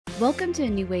Welcome to a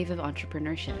new wave of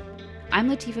entrepreneurship. I'm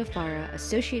Latifa Farah,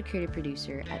 Associate Creative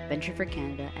Producer at Venture for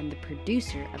Canada and the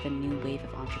producer of a new wave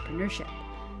of entrepreneurship.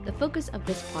 The focus of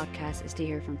this podcast is to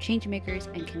hear from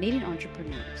changemakers and Canadian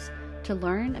entrepreneurs to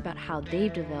learn about how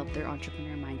they've developed their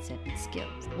entrepreneur mindset and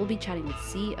skills. We'll be chatting with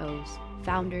CEOs,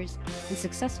 founders, and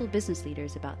successful business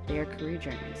leaders about their career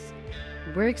journeys.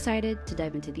 We're excited to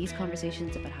dive into these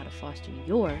conversations about how to foster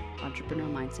your entrepreneur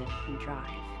mindset and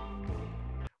drive.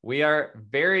 We are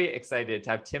very excited to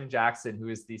have Tim Jackson, who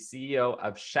is the CEO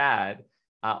of Shad,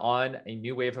 on a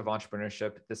new wave of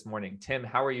entrepreneurship this morning. Tim,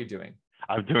 how are you doing?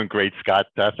 I'm doing great, Scott.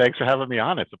 Thanks for having me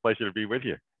on. It's a pleasure to be with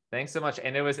you. Thanks so much.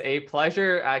 And it was a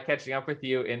pleasure catching up with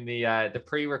you in the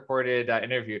pre-recorded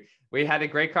interview. We had a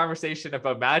great conversation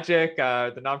about magic,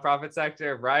 the nonprofit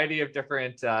sector, a variety of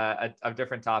different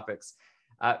topics.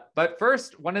 But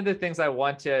first, one of the things I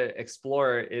want to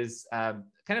explore is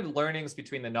kind of learnings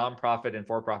between the nonprofit and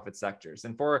for-profit sectors.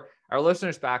 And for our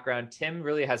listeners' background, Tim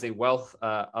really has a wealth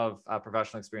of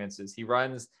professional experiences. He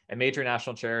runs a major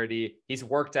national charity. He's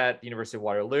worked at the University of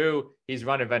Waterloo. He's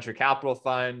run a venture capital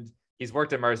fund. He's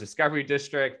worked at Mars Discovery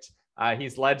District.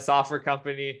 He's led software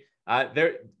company.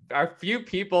 There are few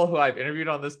people who I've interviewed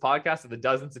on this podcast, of the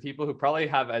dozens of people who probably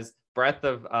have as breadth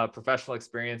of professional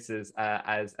experiences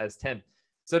as Tim.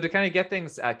 So to kind of get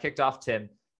things kicked off, Tim,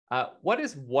 what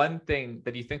is one thing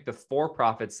that you think the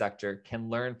for-profit sector can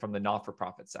learn from the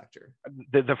not-for-profit sector?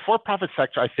 The for-profit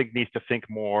sector, I think, needs to think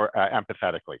more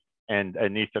empathetically and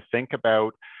needs to think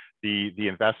about the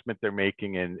investment they're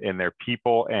making in their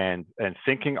people and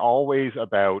thinking always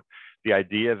about the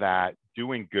idea that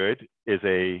doing good is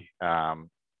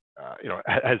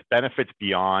has benefits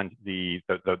beyond the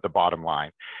bottom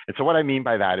line. And so what I mean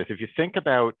by that is, if you think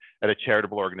about at a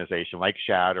charitable organization like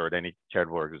Shad or at any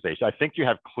charitable organization, I think you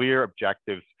have clear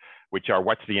objectives, which are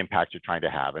what's the impact you're trying to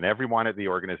have. And everyone at the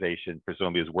organization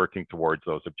presumably is working towards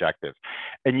those objectives.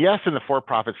 And yes, in the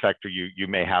for-profit sector, you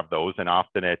may have those, and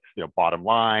often it's bottom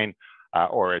line,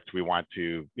 or it's we want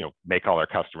to make all our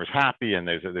customers happy, and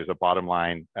there's a bottom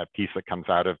line piece that comes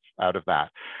out of that.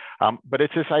 But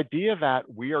it's this idea that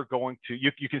we are going to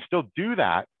you can still do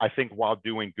that, I think, while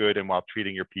doing good and while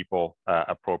treating your people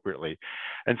appropriately.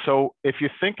 And so if you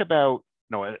think about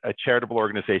a charitable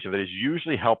organization that is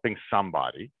usually helping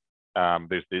somebody,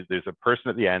 there's a person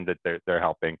at the end that they're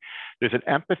helping. There's an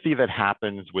empathy that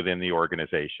happens within the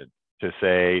organization to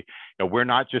say, we're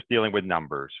not just dealing with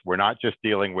numbers. We're not just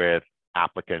dealing with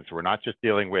applicants. We're not just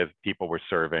dealing with people we're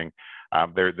serving.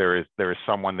 There is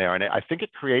someone there, and I think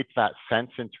it creates that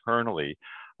sense internally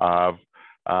of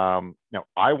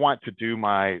I want to do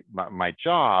my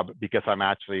job because I'm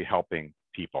actually helping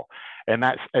people, and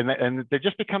there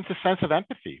just becomes a sense of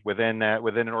empathy within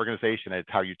an organization. It's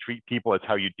how you treat people. It's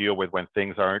how you deal with when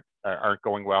things aren't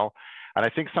going well. And I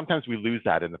think sometimes we lose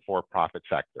that in the for-profit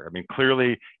sector. I mean,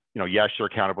 clearly, yes, you're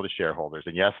accountable to shareholders,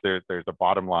 and yes, there's a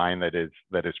bottom line that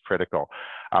is critical.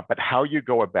 But how you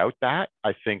go about that,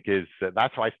 I think,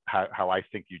 that's how I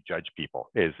think you judge people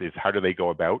is how do they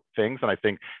go about things, and I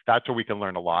think that's where we can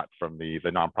learn a lot from the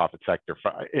nonprofit sector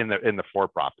in the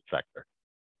for-profit sector.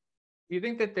 Do you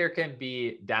think that there can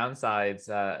be downsides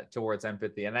towards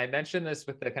empathy? And I mentioned this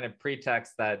with the kind of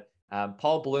pretext that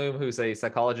Paul Bloom, who's a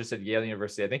psychologist at Yale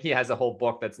University, I think he has a whole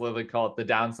book that's literally called The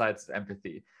Downsides of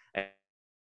Empathy.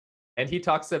 And he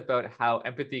talks about how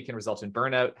empathy can result in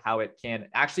burnout, how it can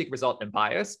actually result in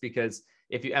bias, because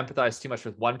if you empathize too much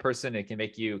with one person, it can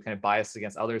make you kind of biased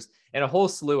against others, and a whole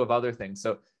slew of other things.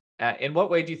 So in what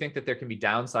way do you think that there can be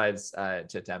downsides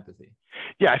to empathy?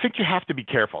 Yeah, I think you have to be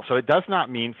careful. So it does not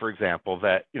mean, for example,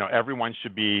 that everyone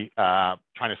should be trying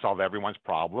to solve everyone's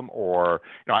problem. Or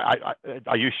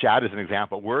I use Shad as an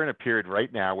example. We're in a period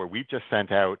right now where we've just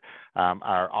sent out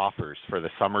our offers for the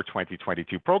summer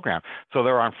 2022 program. So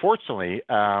there are unfortunately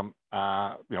a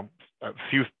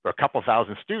couple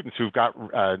thousand students who've got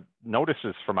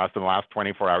notices from us in the last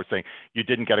 24 hours saying you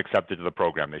didn't get accepted to the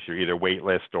program this year, either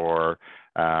waitlist or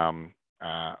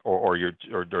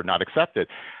you're not accepted.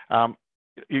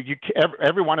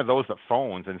 Every one of those that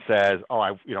phones and says,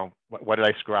 what did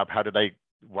I screw up?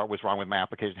 What was wrong with my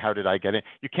application? How did I get in?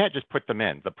 You can't just put them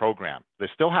in the program. There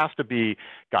still has to be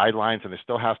guidelines, and there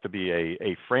still has to be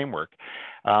a framework.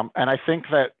 And I think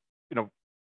that,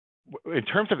 in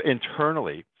terms of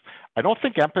internally, I don't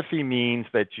think empathy means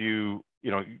that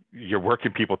you're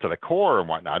working people to the core and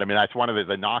whatnot. I mean, that's one of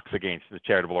the knocks against the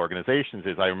charitable organizations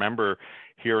is I remember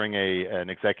hearing an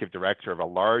executive director of a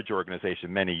large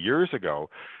organization many years ago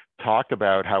talk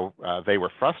about how they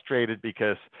were frustrated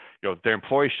because their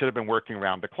employees should have been working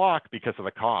around the clock because of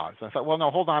the cause. And I thought, well,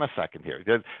 no, hold on a second here.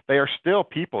 They are still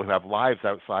people who have lives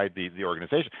outside the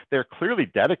organization. They're clearly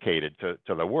dedicated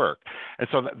to the work. And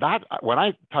so that when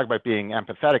I talk about being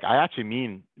empathetic, I actually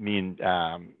mean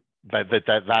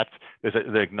that's there's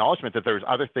the acknowledgement that there's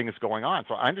other things going on.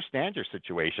 So I understand your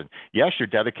situation. Yes, you're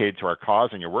dedicated to our cause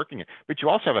and you're working it, but you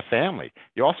also have a family.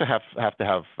 You also have to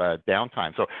have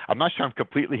downtime. So I'm not sure I'm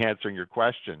completely answering your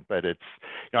question, but it's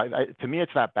to me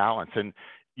it's that balance. And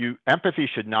empathy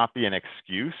should not be an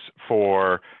excuse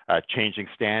for changing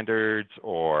standards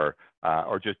or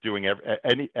just doing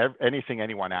anything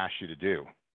anyone asks you to do.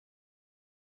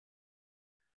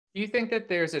 Do you think that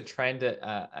there's a trend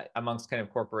amongst kind of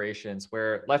corporations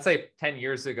where, let's say 10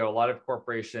 years ago, a lot of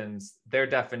corporations, their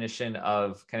definition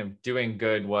of kind of doing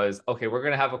good was, okay, we're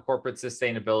going to have a corporate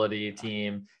sustainability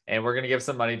team and we're going to give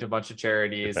some money to a bunch of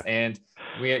charities and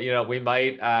we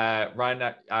might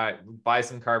buy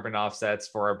some carbon offsets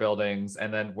for our buildings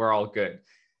and then we're all good.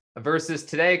 Versus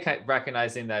today,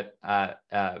 recognizing that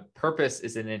purpose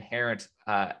is an inherent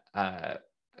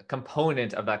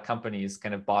component of that company's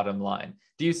kind of bottom line.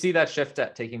 Do you see that shift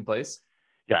taking place?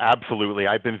 Yeah, absolutely.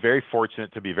 I've been very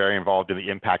fortunate to be very involved in the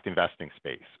impact investing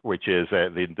space, which is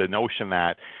the notion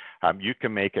that you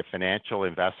can make a financial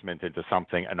investment into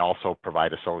something and also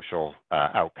provide a social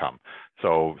outcome.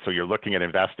 So you're looking at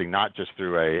investing not just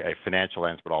through a financial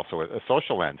lens, but also a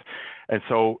social lens. And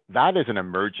so that is an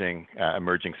emerging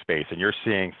space. And you're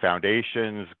seeing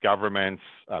foundations, governments,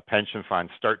 pension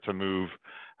funds start to move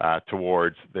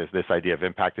towards this idea of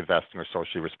impact investing or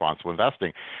socially responsible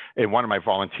investing. In one of my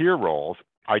volunteer roles,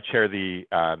 I chair the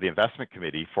investment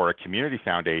committee for a community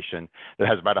foundation that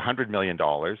has about $100 million,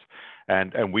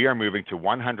 and we are moving to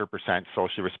 100%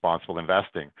 socially responsible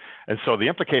investing. And so the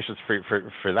implications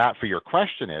for your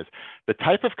question is the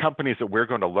type of companies that we're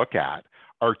going to look at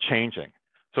are changing.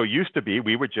 So it used to be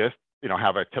we would just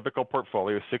have a typical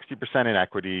portfolio, 60% in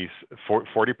equities,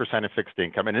 40% in fixed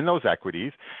income. And in those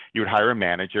equities, you would hire a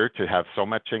manager to have so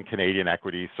much in Canadian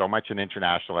equities, so much in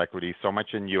international equities, so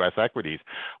much in US equities.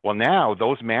 Well, now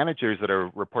those managers that are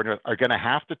reporting are going to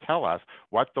have to tell us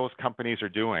what those companies are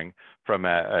doing from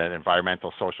an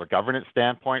environmental, social governance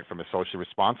standpoint, from a socially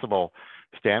responsible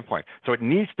standpoint. So it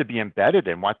needs to be embedded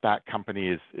in what that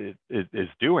company is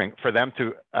doing for them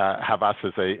to have us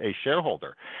as a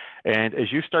shareholder. And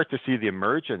as you start to see the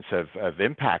emergence of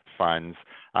impact funds,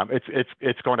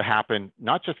 it's going to happen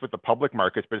not just with the public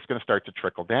markets, but it's going to start to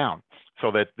trickle down.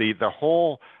 So that the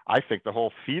whole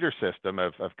feeder system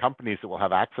of companies that will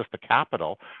have access to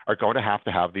capital are going to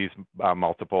have these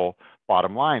multiple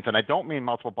bottom lines. And I don't mean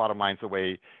multiple bottom lines the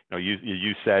way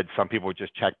you said some people would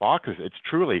just check boxes. It's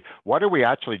truly, what are we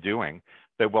actually doing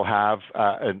that will have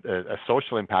a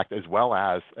social impact as well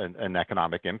as an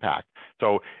economic impact.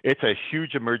 So it's a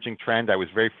huge emerging trend. I was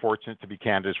very fortunate to be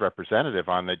Canada's representative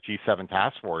on the G7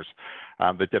 task force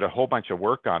that did a whole bunch of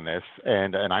work on this.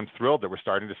 And I'm thrilled that we're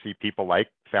starting to see people like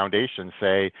foundations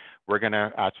say, we're going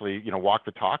to actually walk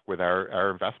the talk with our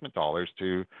investment dollars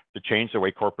to change the way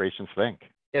corporations think.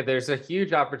 Yeah, there's a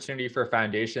huge opportunity for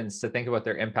foundations to think about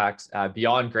their impact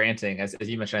beyond granting, as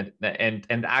you mentioned, and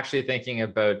actually thinking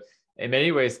about, in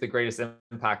many ways, the greatest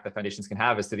impact that foundations can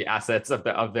have is to the assets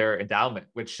of their endowment,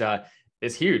 which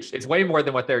is huge. It's way more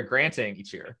than what they're granting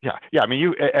each year. Yeah. I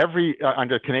mean,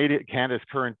 under Canada's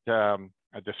current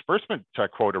disbursement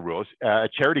quota rules, a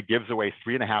charity gives away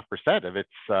 3.5% of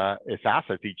its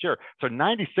assets each year. So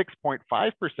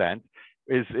 96.5%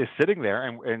 is sitting there,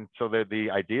 and so the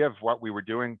idea of what we were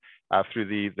doing through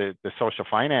the social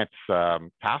finance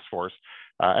task force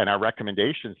and our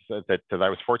recommendations that I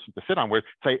was fortunate to sit on were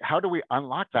say, how do we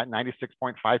unlock that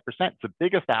 96.5%? It's the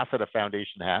biggest asset a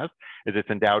foundation has is its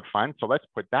endowed fund. So let's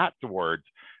put that towards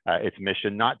its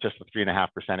mission, not just the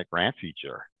 3.5% it grants each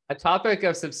year. A topic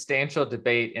of substantial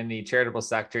debate in the charitable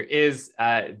sector is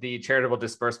the charitable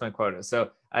disbursement quota. So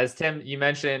as Tim, you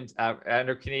mentioned,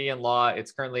 under Canadian law,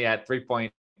 it's currently at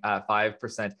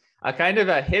 3.5%. A kind of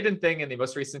a hidden thing in the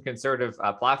most recent Conservative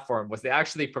platform was they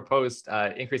actually proposed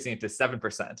increasing it to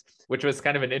 7%, which was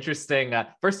kind of an interesting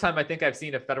first time I think I've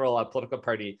seen a federal political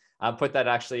party put that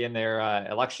actually in their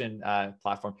election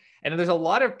platform. And there's a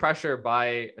lot of pressure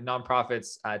by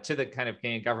nonprofits to the kind of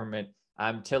Canadian government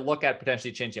to look at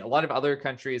potentially changing. A lot of other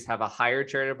countries have a higher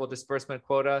charitable disbursement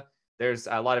quota. There's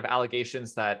a lot of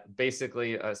allegations that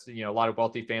basically, a lot of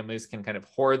wealthy families can kind of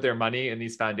hoard their money in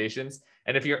these foundations.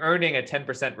 And if you're earning a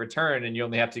 10% return and you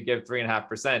only have to give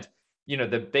 3.5%,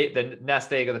 the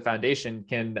nest egg of the foundation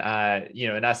can,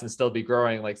 in essence, still be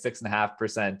growing like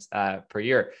 6.5% per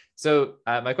year. So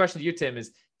my question to you, Tim,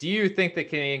 is do you think the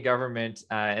Canadian government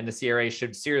and the CRA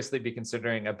should seriously be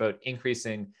considering about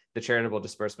increasing the charitable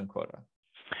disbursement quota?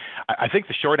 I think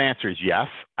the short answer is yes.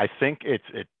 I think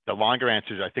the longer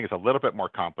answer is I think it's a little bit more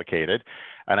complicated.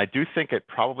 And I do think it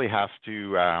probably has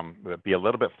to be a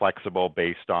little bit flexible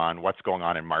based on what's going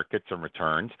on in markets and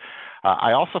returns.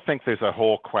 I also think there's a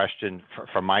whole question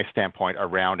from my standpoint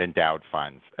around endowed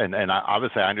funds. And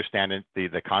obviously I understand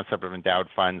the concept of endowed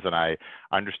funds, and I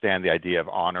understand the idea of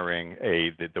honoring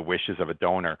the wishes of a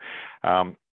donor.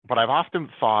 But I've often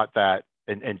thought that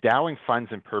endowing funds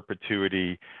in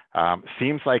perpetuity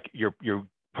seems like you're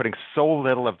putting so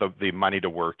little of the money to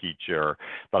work each year,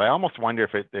 but I almost wonder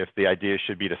if the idea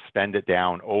should be to spend it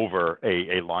down over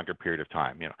a longer period of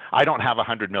time. I don't have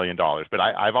 $100 million, but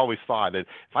I've always thought that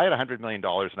if I had $100 million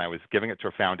and I was giving it to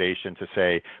a foundation to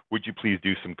say, would you please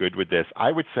do some good with this?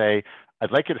 I would say,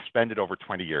 I'd like you to spend it over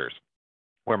 20 years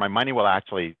where my money will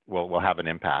actually will have an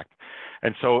impact.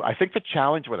 And so I think the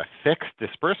challenge with a fixed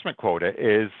disbursement quota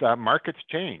is markets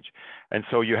change. And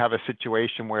so you have a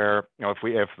situation where,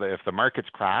 if the markets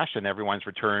crash and everyone's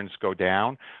returns go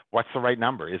down, what's the right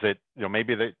number? Is it,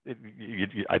 maybe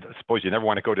I suppose you never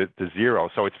want to go to zero.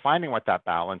 So it's finding what that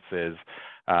balance is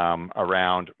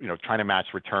around, trying to match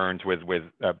returns with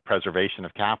preservation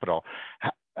of capital.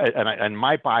 And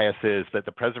my bias is that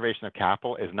the preservation of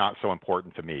capital is not so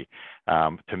important to me.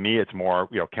 To me, it's more,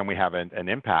 can we have an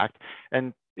impact?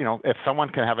 And, if someone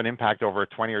can have an impact over a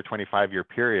 20 or 25-year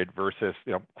period versus,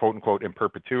 quote unquote, in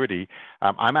perpetuity,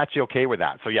 I'm actually okay with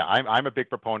that. So yeah, I'm a big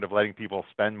proponent of letting people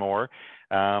spend more.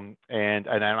 And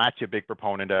I'm actually a big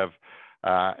proponent of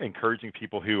encouraging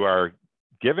people who are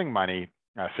giving money,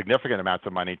 significant amounts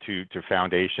of money to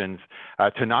foundations,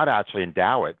 to not actually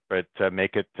endow it, but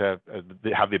make it have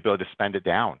the ability to spend it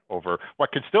down over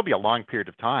what could still be a long period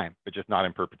of time, but just not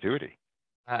in perpetuity.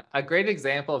 A great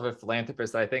example of a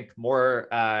philanthropist that I think more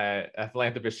a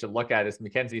philanthropist should look at is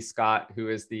Mackenzie Scott, who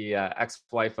is the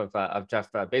ex-wife of Jeff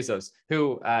Bezos,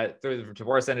 who through the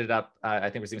divorce ended up, I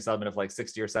think, receiving a settlement of like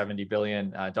 60 or 70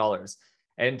 billion dollars.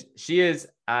 And she is,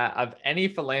 of any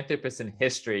philanthropist in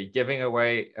history, giving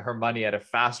away her money at a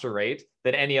faster rate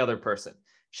than any other person.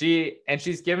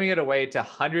 She's giving it away to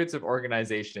hundreds of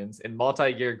organizations in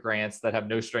multi-year grants that have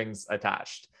no strings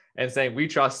attached, and saying, we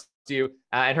trust you.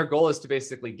 And her goal is to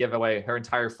basically give away her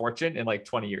entire fortune in like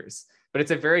 20 years. But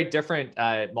it's a very different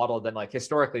model than like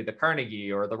historically the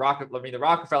Carnegie or the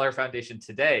Rockefeller Foundation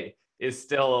today is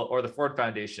still, or the Ford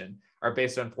Foundation, are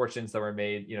based on fortunes that were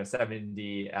made,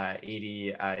 70,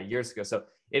 80 years ago. So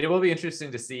it will be interesting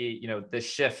to see, the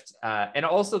shift, and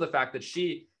also the fact that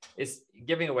she is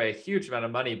giving away a huge amount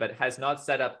of money, but has not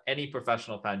set up any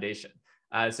professional foundation.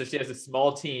 So she has a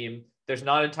small team. There's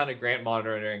not a ton of grant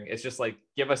monitoring. It's just like,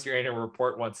 give us your annual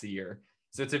report once a year.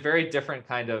 So it's a very different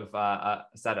kind of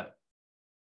setup.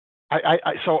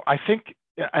 So I think,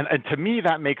 and to me,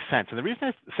 that makes sense. And the reason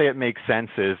I say it makes sense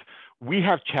is we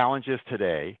have challenges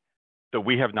today that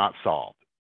we have not solved.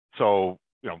 So,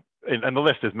 and the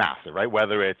list is massive, right?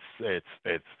 Whether it's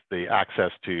the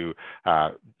access to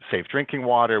safe drinking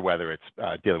water, whether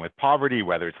it's dealing with poverty,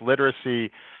 whether it's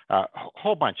literacy, a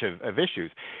whole bunch of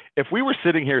issues. If we were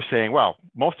sitting here saying, well,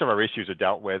 most of our issues are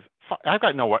dealt with, I've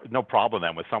got no problem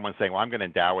then with someone saying, well, I'm going to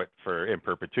endow it in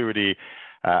perpetuity,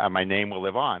 and my name will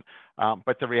live on.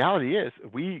 But the reality is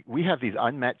we have these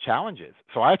unmet challenges.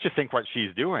 So I actually think what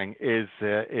she's doing is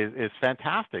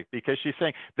fantastic, because she's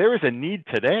saying there is a need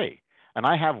today, and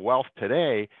I have wealth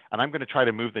today, and I'm going to try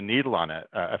to move the needle on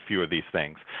a few of these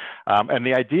things. And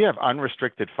the idea of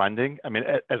unrestricted funding, I mean,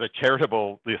 as a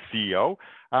charitable CEO,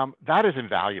 that is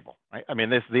invaluable, right? I mean,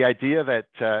 there's the idea that,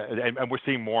 and we're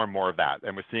seeing more and more of that,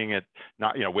 and we're seeing it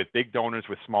not, with big donors,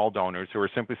 with small donors who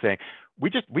are simply saying, we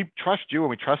trust you and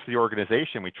we trust the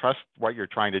organization, we trust what you're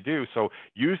trying to do, so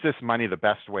use this money the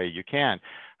best way you can.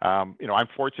 I'm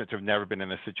fortunate to have never been in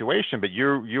this situation, but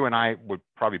you and I would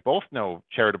probably both know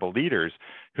charitable leaders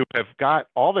who have got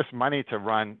all this money to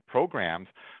run programs,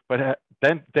 but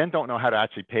then don't know how to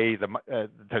actually pay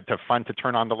to fund to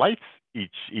turn on the lights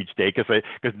each day,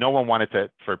 because no one wanted to,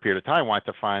 for a period of time, wanted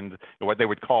to fund what they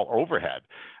would call overhead.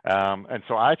 And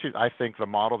so I think the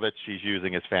model that she's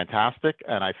using is fantastic,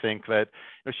 and I think that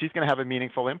she's going to have a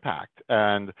meaningful impact.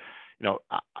 And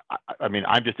I mean,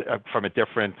 I'm just from a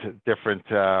different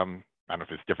I don't know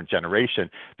if it's a different generation.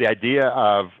 The idea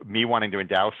of me wanting to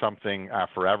endow something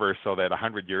forever so that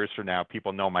 100 years from now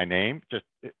people know my name just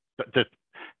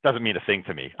doesn't mean a thing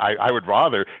to me. I would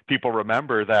rather people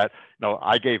remember that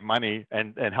I gave money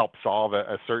and helped solve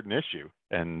a certain issue.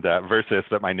 and versus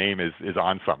that my name is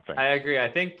on something. I agree. I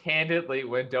think candidly,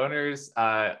 when donors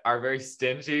are very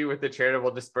stingy with the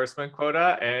charitable disbursement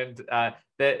quota, and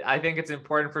that I think it's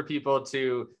important for people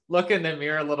to look in the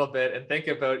mirror a little bit and think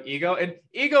about ego. And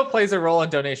ego plays a role in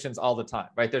donations all the time,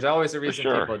 right? There's always a reason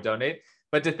people donate,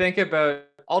 but to think about,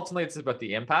 ultimately it's about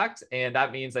the impact. And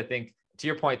that means, I think, to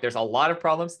your point, there's a lot of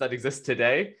problems that exist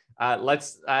today.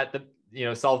 Let's try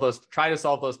to solve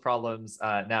those problems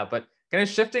now. But kind of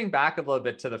shifting back a little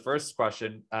bit to the first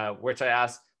question, which I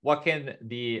asked, what can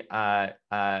the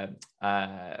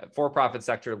for-profit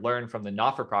sector learn from the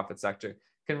not-for-profit sector?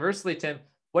 Conversely, Tim,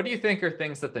 what do you think are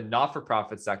things that the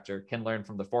not-for-profit sector can learn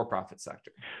from the for-profit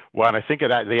sector? Well, and I think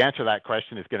the answer to that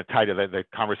question is going to tie to the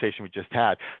conversation we just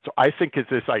had. So I think it's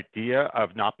this idea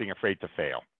of not being afraid to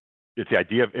fail. It's the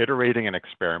idea of iterating and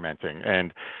experimenting.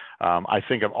 And I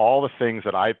think of all the things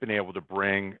that I've been able to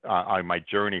bring on my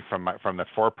journey from the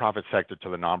for-profit sector to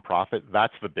the nonprofit,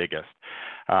 that's the biggest.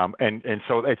 And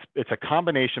so it's a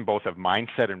combination both of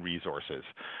mindset and resources.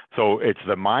 So it's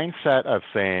the mindset of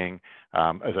saying,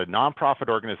 as a nonprofit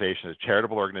organization, as a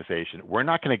charitable organization, we're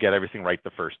not going to get everything right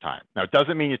the first time. Now, it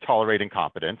doesn't mean you tolerate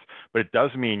incompetence, but it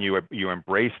does mean you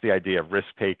embrace the idea of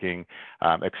risk-taking,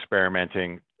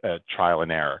 experimenting, trial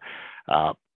and error.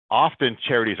 Often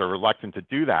charities are reluctant to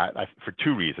do that for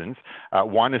two reasons.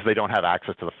 One is they don't have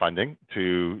access to the funding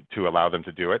to allow them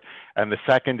to do it. And the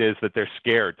second is that they're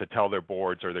scared to tell their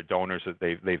boards or their donors that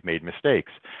they've made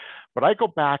mistakes. But I go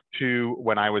back to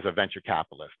when I was a venture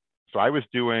capitalist. So I was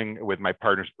doing with my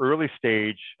partners early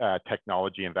stage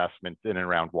technology investment in and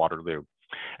around Waterloo.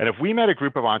 And if we met a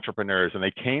group of entrepreneurs and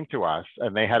they came to us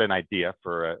and they had an idea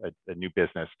for a new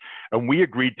business and we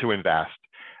agreed to invest,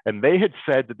 and they had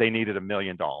said that they needed $1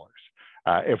 million.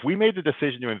 If we made the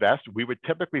decision to invest, we would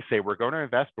typically say, we're going to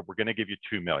invest, but we're going to give you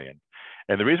 $2 million.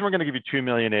 And the reason we're going to give you $2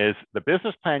 million is the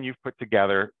business plan you've put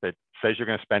together that says you're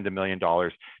going to spend $1 million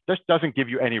just doesn't give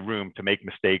you any room to make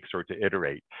mistakes or to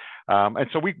iterate. And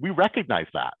so we recognize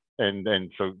that.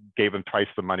 And so gave them twice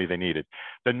the money they needed.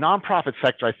 The nonprofit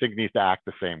sector, I think, needs to act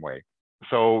the same way.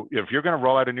 So if you're going to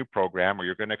roll out a new program or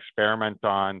you're going to experiment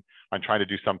on trying to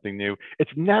do something new,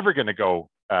 it's never going to go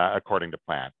according to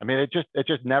plan. I mean, it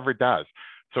just never does.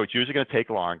 So it's usually going to take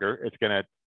longer. It's going to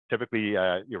typically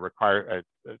require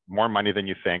more money than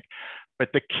you think. But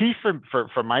the key from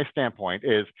my standpoint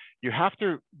is you have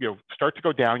to start to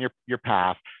go down your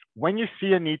path. When you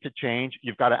see a need to change,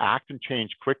 you've got to act and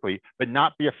change quickly, but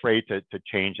not be afraid to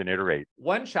change and iterate.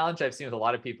 One challenge I've seen with a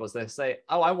lot of people is they say,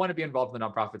 oh, I want to be involved in the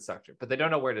nonprofit sector, but they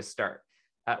don't know where to start.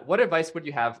 What advice would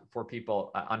you have for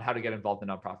people on how to get involved in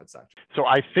the nonprofit sector? So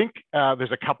I think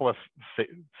there's a couple of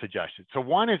suggestions. So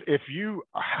one is if you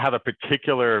have a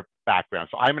particular background.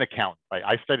 So I'm an accountant. Right?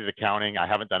 I studied accounting. I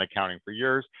haven't done accounting for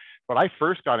years, but I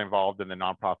first got involved in the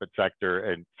nonprofit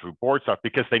sector and through board stuff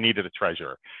because they needed a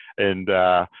treasurer. And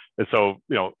so,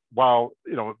 while,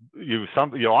 you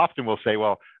often will say,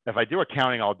 well, if I do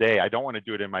accounting all day, I don't want to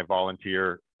do it in my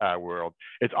volunteer world.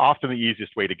 It's often the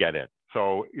easiest way to get in.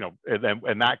 So,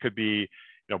 and that could be,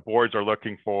 boards are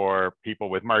looking for people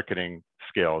with marketing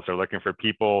skills. They're looking for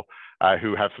people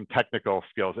who have some technical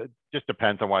skills. It just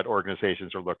depends on what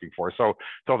organizations are looking for. So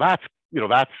that's,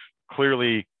 that's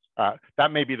clearly,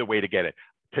 that may be the way to get it.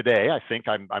 Today, I think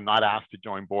I'm not asked to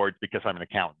join boards because I'm an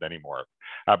accountant anymore.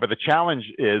 But the challenge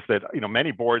is that,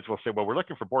 many boards will say, well, we're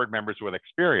looking for board members with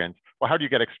experience. Well, how do you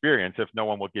get experience if no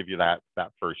one will give you that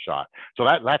first shot? So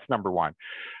that's number one.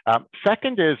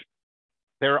 Second is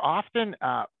there are often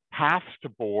paths to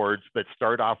boards that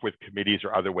start off with committees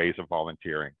or other ways of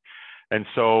volunteering. And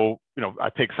so, I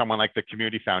take someone like the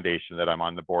Community Foundation that I'm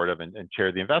on the board of and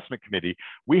chair the investment committee.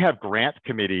 We have grant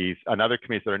committees and other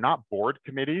committees that are not board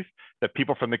committees that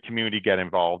people from the community get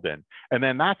involved in. And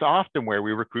then that's often where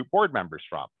we recruit board members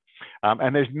from.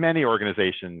 And there's many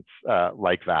organizations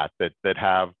like that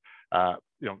have,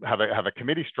 have a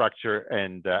committee structure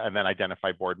and then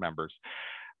identify board members.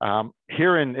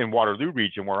 Here in Waterloo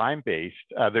region, where I'm based,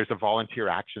 there's a volunteer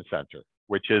action center,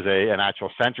 which is an actual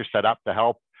center set up to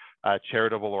help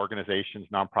charitable organizations,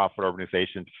 nonprofit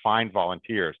organizations find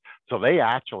volunteers. So they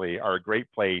actually are a great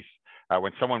place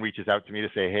when someone reaches out to me to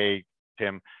say, hey,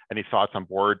 Tim, any thoughts on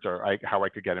boards or how I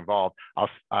could get involved? I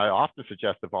often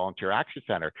suggest the Volunteer Action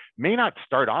Center may not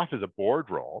start off as a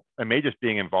board role. It may just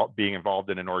being involved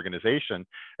in an organization,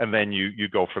 and then you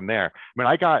go from there. I mean,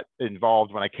 I got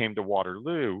involved when I came to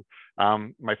Waterloo.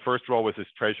 My first role was as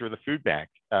treasurer of the food bank.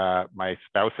 My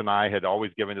spouse and I had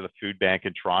always given to the food bank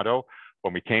in Toronto.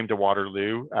 When we came to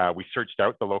Waterloo, we searched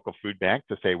out the local food bank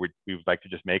to say we would like to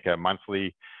just make a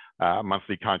monthly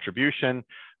contribution.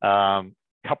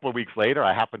 couple of weeks later,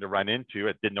 I happened to run into,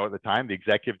 I didn't know at the time, the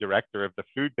executive director of the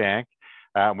food bank.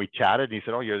 We chatted, and he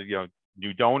said, "Oh, you're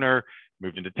new donor,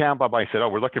 moved into town, blah, blah." I said, "Oh,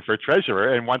 we're looking for a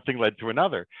treasurer," and one thing led to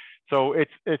another. So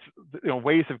it's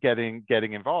ways of getting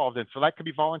involved, and so that could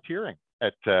be volunteering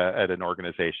at an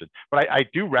organization. But I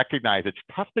do recognize it's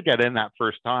tough to get in that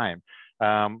first time,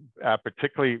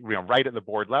 particularly right at the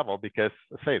board level, because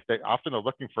let's say they often are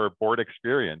looking for board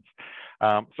experience.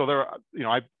 So there,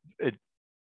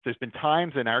 there's been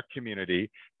times in our community,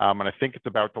 and I think it's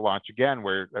about to launch again,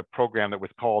 where a program that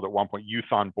was called at one point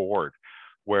Youth on Board,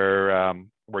 where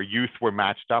youth were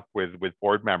matched up with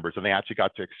board members, and they actually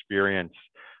got to experience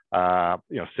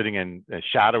sitting in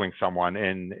shadowing someone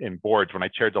in boards. When I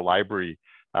chaired the library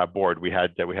board, we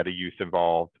had a youth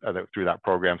involved through that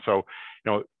program. So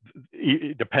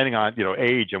depending on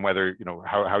age and whether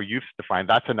how youth's defined,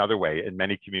 that's another way. In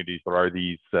many communities there are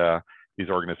these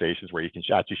organizations where you can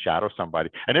actually shadow somebody,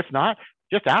 and if not,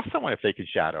 just ask someone if they can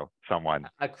shadow someone.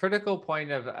 A critical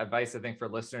point of advice I think for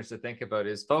listeners to think about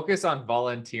is focus on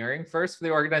volunteering first for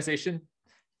the organization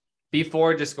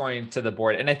before just going to the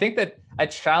board. And I think that a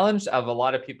challenge of a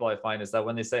lot of people I find is that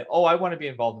when they say, "Oh, I want to be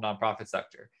involved in the nonprofit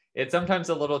sector," it's sometimes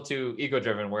a little too ego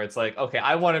driven, where it's like, "Okay,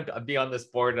 I want to be on this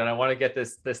board and I want to get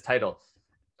this title,"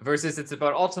 versus it's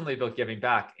ultimately about giving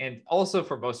back. And also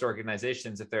for most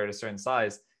organizations, if they're at a certain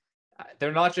size,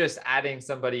 they're not just adding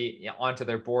somebody onto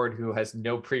their board who has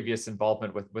no previous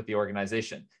involvement with the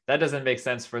organization. That doesn't make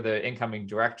sense for the incoming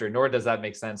director, nor does that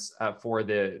make sense for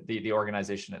the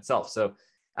organization itself. So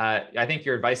I think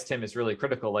your advice, Tim, is really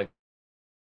critical. Like,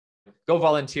 go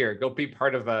volunteer, go be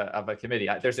part of a committee.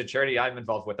 There's a charity I'm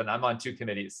involved with, and I'm on 2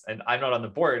 committees, and I'm not on the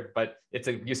board, but it's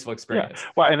a useful experience.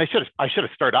 Yeah. Well, and I should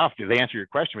have started off to answer your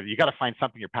question, but you got to find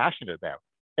something you're passionate about.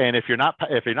 And if you're not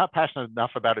passionate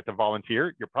enough about it to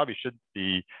volunteer, you probably should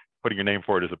be putting your name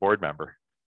forward as a board member.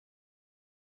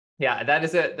 Yeah, that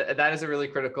is a really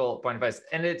critical point of advice.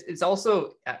 And it's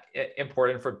also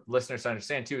important for listeners to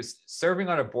understand too, is serving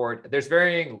on a board, there's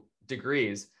varying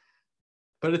degrees,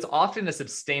 but it's often a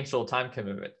substantial time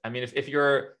commitment. I mean, if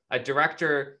you're a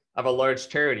director of a large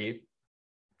charity,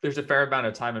 there's a fair amount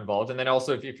of time involved. And then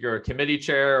also if you're a committee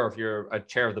chair or if you're a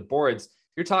chair of the boards,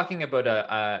 you're talking about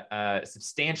a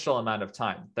substantial amount of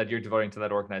time that you're devoting to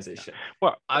that organization,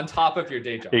 well, on top of your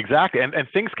day job. Exactly. And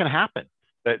things can happen.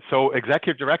 So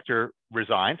executive director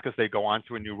resigns because they go on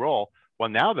to a new role. Well,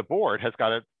 now the board has got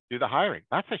to do the hiring.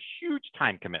 That's a huge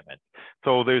time commitment.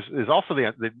 So there's also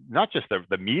the not just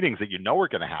the meetings that are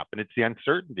going to happen, it's the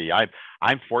uncertainty.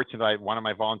 I'm fortunate. One of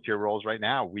my volunteer roles right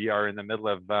now, we are in the middle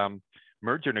of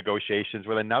merger negotiations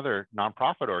with another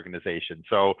nonprofit organization.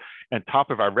 So on top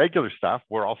of our regular stuff,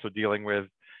 we're also dealing with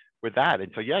that.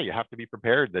 And so, yeah, you have to be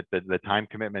prepared that the time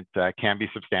commitment can be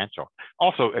substantial.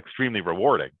 Also extremely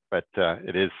rewarding, but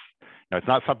it is, it's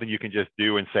not something you can just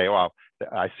do and say, well,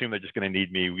 I assume they're just going to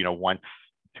need me,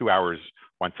 2 hours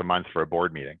once a month for a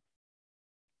board meeting.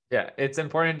 Yeah, it's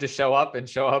important to show up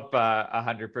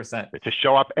 100%. To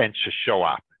show up and to show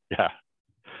up. Yeah.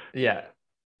 Yeah.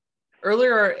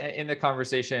 Earlier in the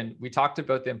conversation, we talked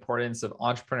about the importance of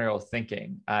entrepreneurial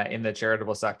thinking in the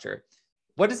charitable sector.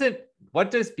 What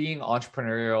does being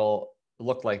entrepreneurial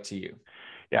look like to you?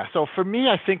 Yeah, so for me,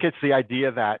 I think it's the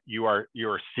idea that you're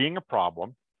seeing a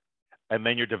problem and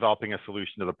then you're developing a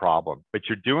solution to the problem, but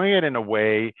you're doing it in a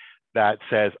way that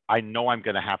says, I know I'm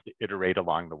going to have to iterate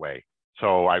along the way.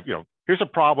 So here's a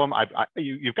problem.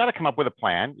 You've got to come up with a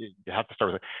plan. You have to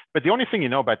start with it. But the only thing you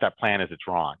know about that plan is it's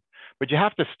wrong. But you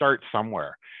have to start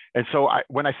somewhere. And so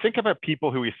when I think about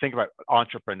people who we think about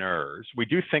entrepreneurs, we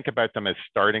do think about them as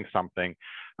starting something,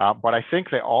 but I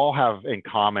think they all have in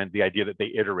common the idea that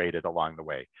they iterated along the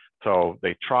way. So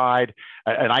they tried,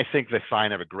 and I think the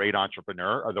sign of a great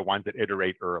entrepreneur are the ones that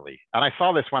iterate early. And I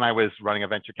saw this when I was running a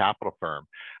venture capital firm.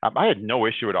 I had no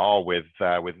issue at all with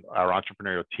our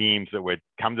entrepreneurial teams that would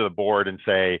come to the board and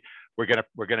say,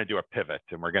 we're gonna do a pivot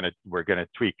and we're gonna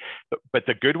tweak. But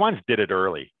the good ones did it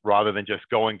early, rather than just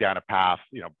going down a path,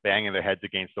 banging their heads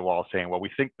against the wall, saying, well,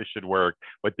 we think this should work,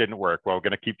 but didn't work. Well, we're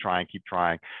gonna keep trying.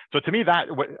 So to me,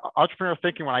 entrepreneurial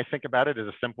thinking, when I think about it, is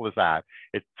as simple as that.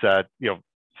 It's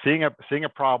seeing a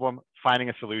problem, finding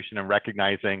a solution, and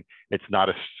recognizing it's not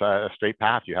a straight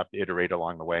path. You have to iterate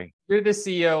along the way. You're the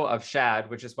CEO of Shad,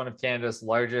 which is one of Canada's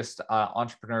largest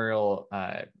entrepreneurial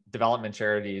development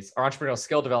charities, or entrepreneurial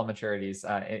skill development charities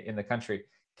in the country.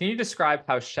 Can you describe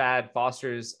how Shad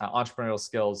fosters entrepreneurial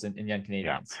skills in young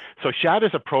Canadians? Yeah. So Shad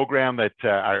is a program that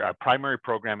our primary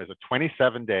program is a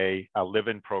 27-day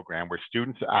live-in program where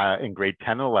students in grade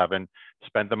 10 and 11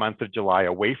 spend the month of July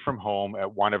away from home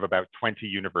at one of about 20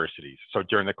 universities. So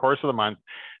during the course of the month,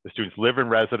 the students live in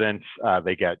residence,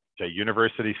 they get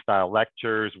university-style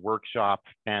lectures, workshops,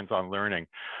 hands-on learning.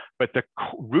 But the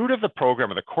root of the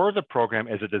program, or the core of the program,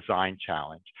 is a design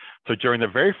challenge. So during the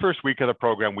very first week of the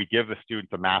program, we give the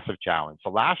students a massive challenge.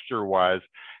 So last year was,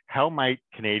 how might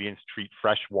Canadians treat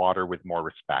fresh water with more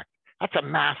respect? That's a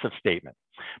massive statement.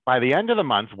 By the end of the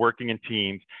month, working in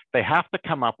teams, they have to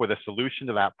come up with a solution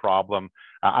to that problem,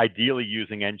 ideally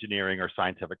using engineering or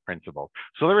scientific principles.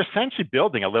 So they're essentially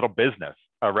building a little business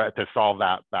to solve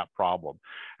that problem.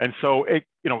 And so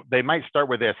they might start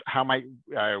with this: how might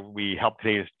we help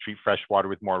Canadians treat fresh water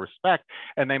with more respect?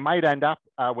 And they might end up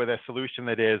with a solution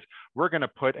that is, we're going to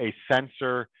put a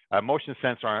sensor, a motion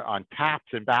sensor on taps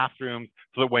in bathrooms,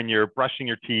 so that when you're brushing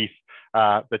your teeth,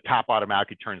 the tap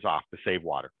automatically turns off to save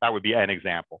water. That would be an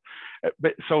example.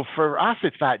 But so for us,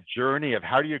 it's that journey of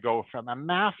how do you go from a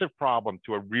massive problem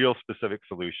to a real specific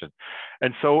solution.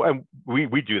 And so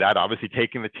we do that, obviously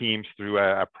taking the teams through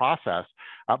a process,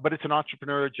 but it's an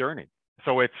entrepreneurial journey.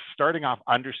 So it's starting off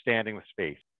understanding the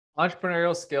space.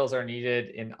 Entrepreneurial skills are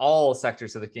needed in all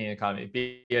sectors of the Canadian economy,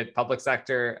 be it public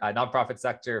sector, nonprofit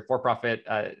sector, for-profit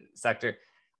sector.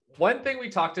 One thing we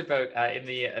talked about in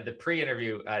the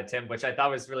pre-interview, Tim, which I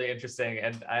thought was really interesting,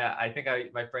 and I think I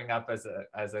might bring up as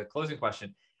a closing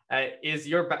question, is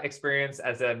your experience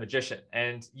as a magician.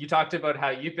 And you talked about how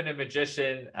you've been a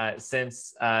magician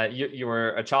since you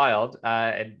were a child,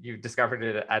 and you discovered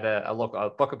it at a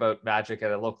book about magic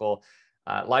at a local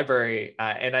library.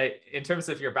 And in terms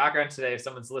of your background today, if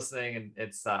someone's listening and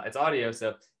it's audio,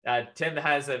 so Tim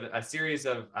has a series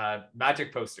of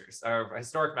magic posters, or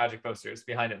historic magic posters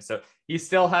behind him. So he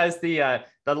still has the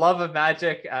love of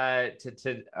magic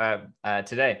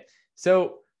today.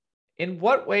 So in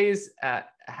what ways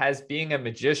has being a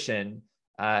magician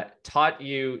taught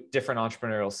you different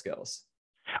entrepreneurial skills?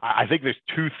 I think there's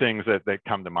two things that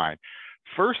come to mind.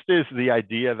 First is the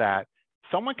idea that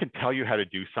someone can tell you how to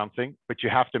do something, but you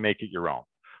have to make it your own.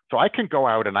 So I can go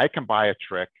out and I can buy a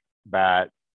trick that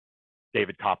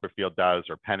David Copperfield does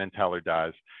or Penn and Teller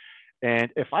does.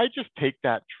 And if I just take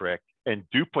that trick and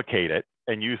duplicate it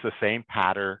and use the same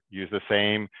pattern, use the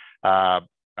same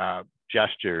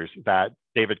gestures that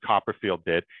David Copperfield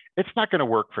did, it's not going to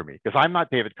work for me because I'm not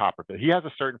David Copperfield. He has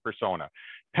a certain persona.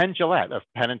 Penn Jillette of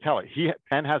Penn and Teller,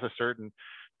 Penn has a certain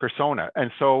persona.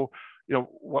 And so,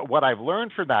 what I've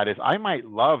learned for that is I might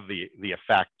love the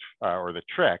effect or the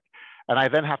trick, and I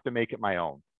then have to make it my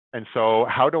own. And so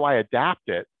how do I adapt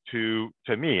it to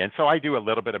me? And so I do a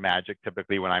little bit of magic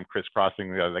typically when I'm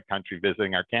crisscrossing the country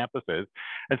visiting our campuses.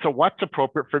 And so what's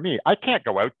appropriate for me? I can't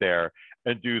go out there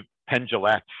and do Penn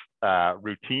Jillette's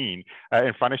routine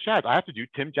in front of Shad. I have to do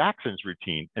Tim Jackson's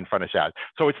routine in front of Shad.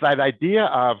 So it's that idea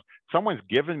of someone's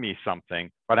given me something,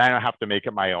 but I don't have to make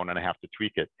it my own and I have to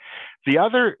tweak it. The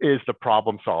other is the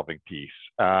problem solving piece.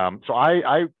 So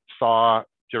I saw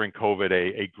during COVID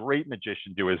a great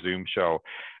magician do a Zoom show,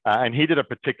 and he did a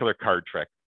particular card trick,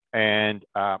 and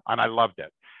I loved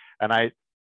it. And I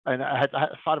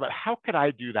thought about how could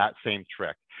I do that same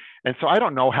trick? And so I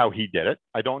don't know how he did it.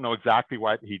 I don't know exactly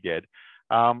what he did.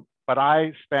 But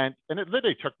I spent, and it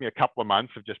literally took me a couple of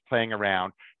months of just playing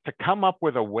around to come up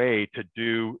with a way to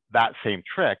do that same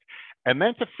trick, and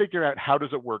then to figure out how does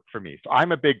it work for me. So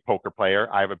I'm a big poker player.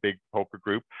 I have a big poker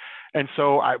group. And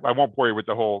so I won't bore you with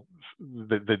the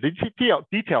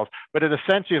details, but it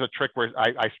essentially is a trick where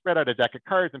I spread out a deck of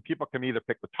cards and people can either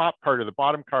pick the top card or the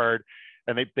bottom card,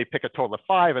 and they pick a total of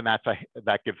 5, and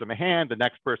that gives them a hand. The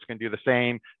next person can do the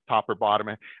same, top or bottom.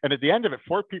 And at the end of it,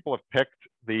 4 people have picked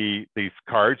these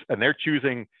cards, and they're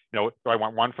choosing, do I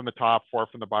want 1 from the top, 4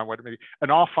 from the bottom, whatever it may be.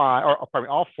 And all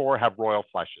 4 have royal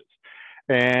flushes.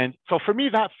 And so for me,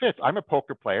 that fits. I'm a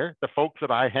poker player. The folks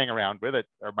that I hang around with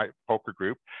are my poker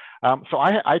group. So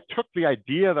I took the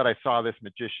idea that I saw this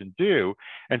magician do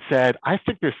and said, I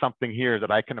think there's something here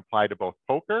that I can apply to both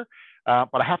poker,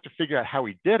 but I have to figure out how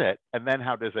he did it, and then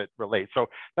how does it relate. So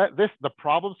the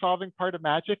problem solving part of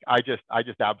magic, I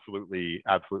just absolutely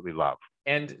love.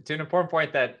 And to an important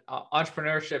point, that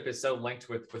entrepreneurship is so linked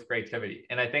with creativity.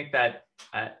 And I think that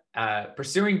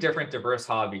pursuing different diverse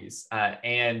hobbies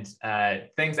and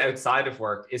things outside of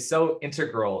work is so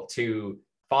integral to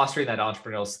fostering that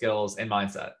entrepreneurial skills and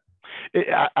mindset.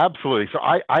 Absolutely. So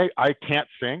I can't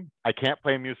sing. I can't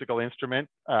play a musical instrument.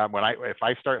 If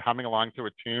I start humming along to a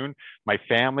tune, my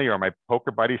family or my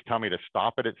poker buddies tell me to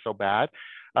stop it. It's so bad.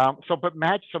 But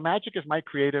magic is my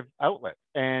creative outlet.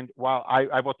 And while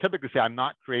I will typically say I'm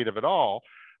not creative at all,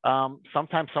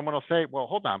 sometimes someone will say, well,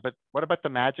 hold on, but what about the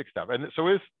magic stuff? And so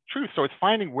it's true. So it's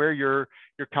finding where your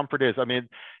comfort is. I mean,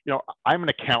 I'm an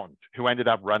accountant who ended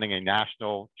up running a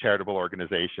national charitable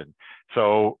organization.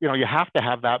 So, you have to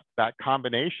have that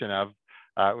combination of,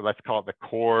 let's call it the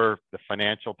core, the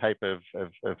financial type of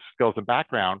skills and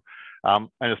background. And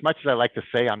as much as I like to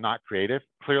say I'm not creative,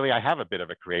 clearly I have a bit of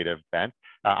a creative bent.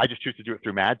 I just choose to do it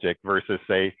through magic versus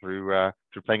say through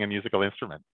playing a musical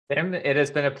instrument. Tim, it has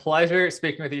been a pleasure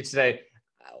speaking with you today.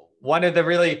 One of the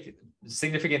really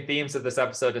significant themes of this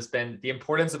episode has been the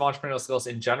importance of entrepreneurial skills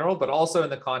in general, but also in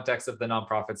the context of the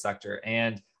nonprofit sector.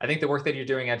 And I think the work that you're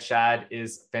doing at Shad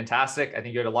is fantastic. I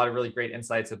think you had a lot of really great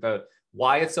insights about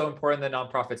why it's so important that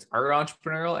nonprofits are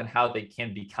entrepreneurial and how they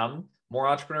can become more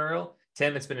entrepreneurial.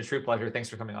 Tim, it's been a true pleasure. Thanks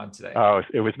for coming on today. Oh,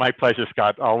 it was my pleasure,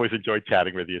 Scott. Always enjoyed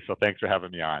chatting with you. So thanks for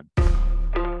having me on.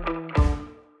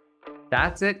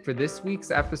 That's it for this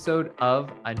week's episode of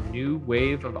A New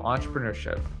Wave of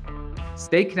Entrepreneurship.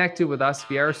 Stay connected with us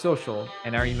via our social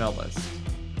and our email list.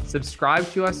 Subscribe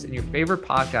to us in your favorite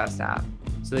podcast app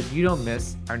so that you don't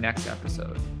miss our next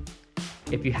episode.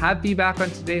 If you have feedback on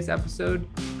today's episode,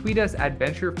 tweet us at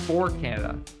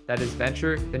Venture4Canada. That is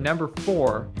Venture, the number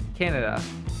 4, Canada,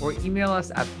 or email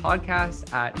us at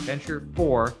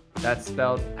podcast@venture4, that's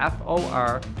spelled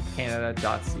FOR,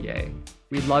 Canada.ca.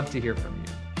 We'd love to hear from you.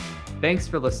 Thanks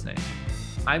for listening.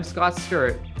 I'm Scott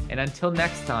Stewart, and until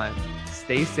next time,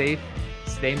 stay safe,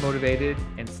 stay motivated,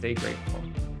 and stay grateful.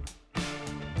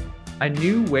 A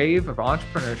New Wave of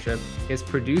Entrepreneurship is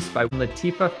produced by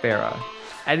Latifa Farah.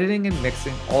 Editing and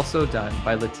mixing also done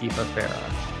by Latifa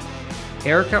Farah.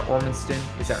 Erica Ormanston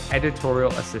is our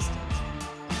editorial assistant.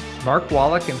 Mark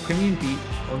Wallach and Premium Beat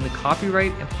own the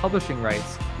copyright and publishing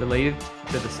rights related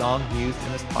to the song used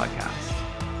in this podcast.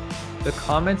 The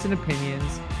comments and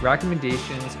opinions,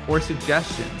 recommendations, or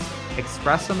suggestions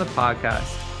expressed on the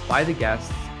podcast by the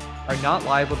guests are not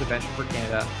liable to Venture for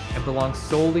Canada and belong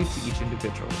solely to each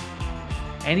individual.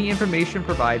 Any information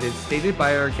provided stated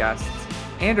by our guests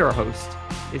and our host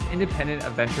is independent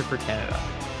of Venture for Canada.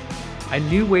 A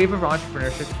New Wave of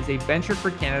Entrepreneurship is a Venture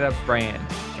for Canada brand,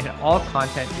 and all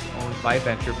content is owned by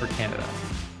Venture for Canada.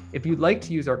 If you'd like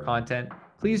to use our content,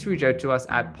 please reach out to us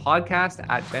at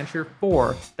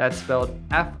podcast@venture4, that's spelled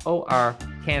FOR,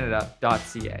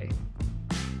 Canada.ca.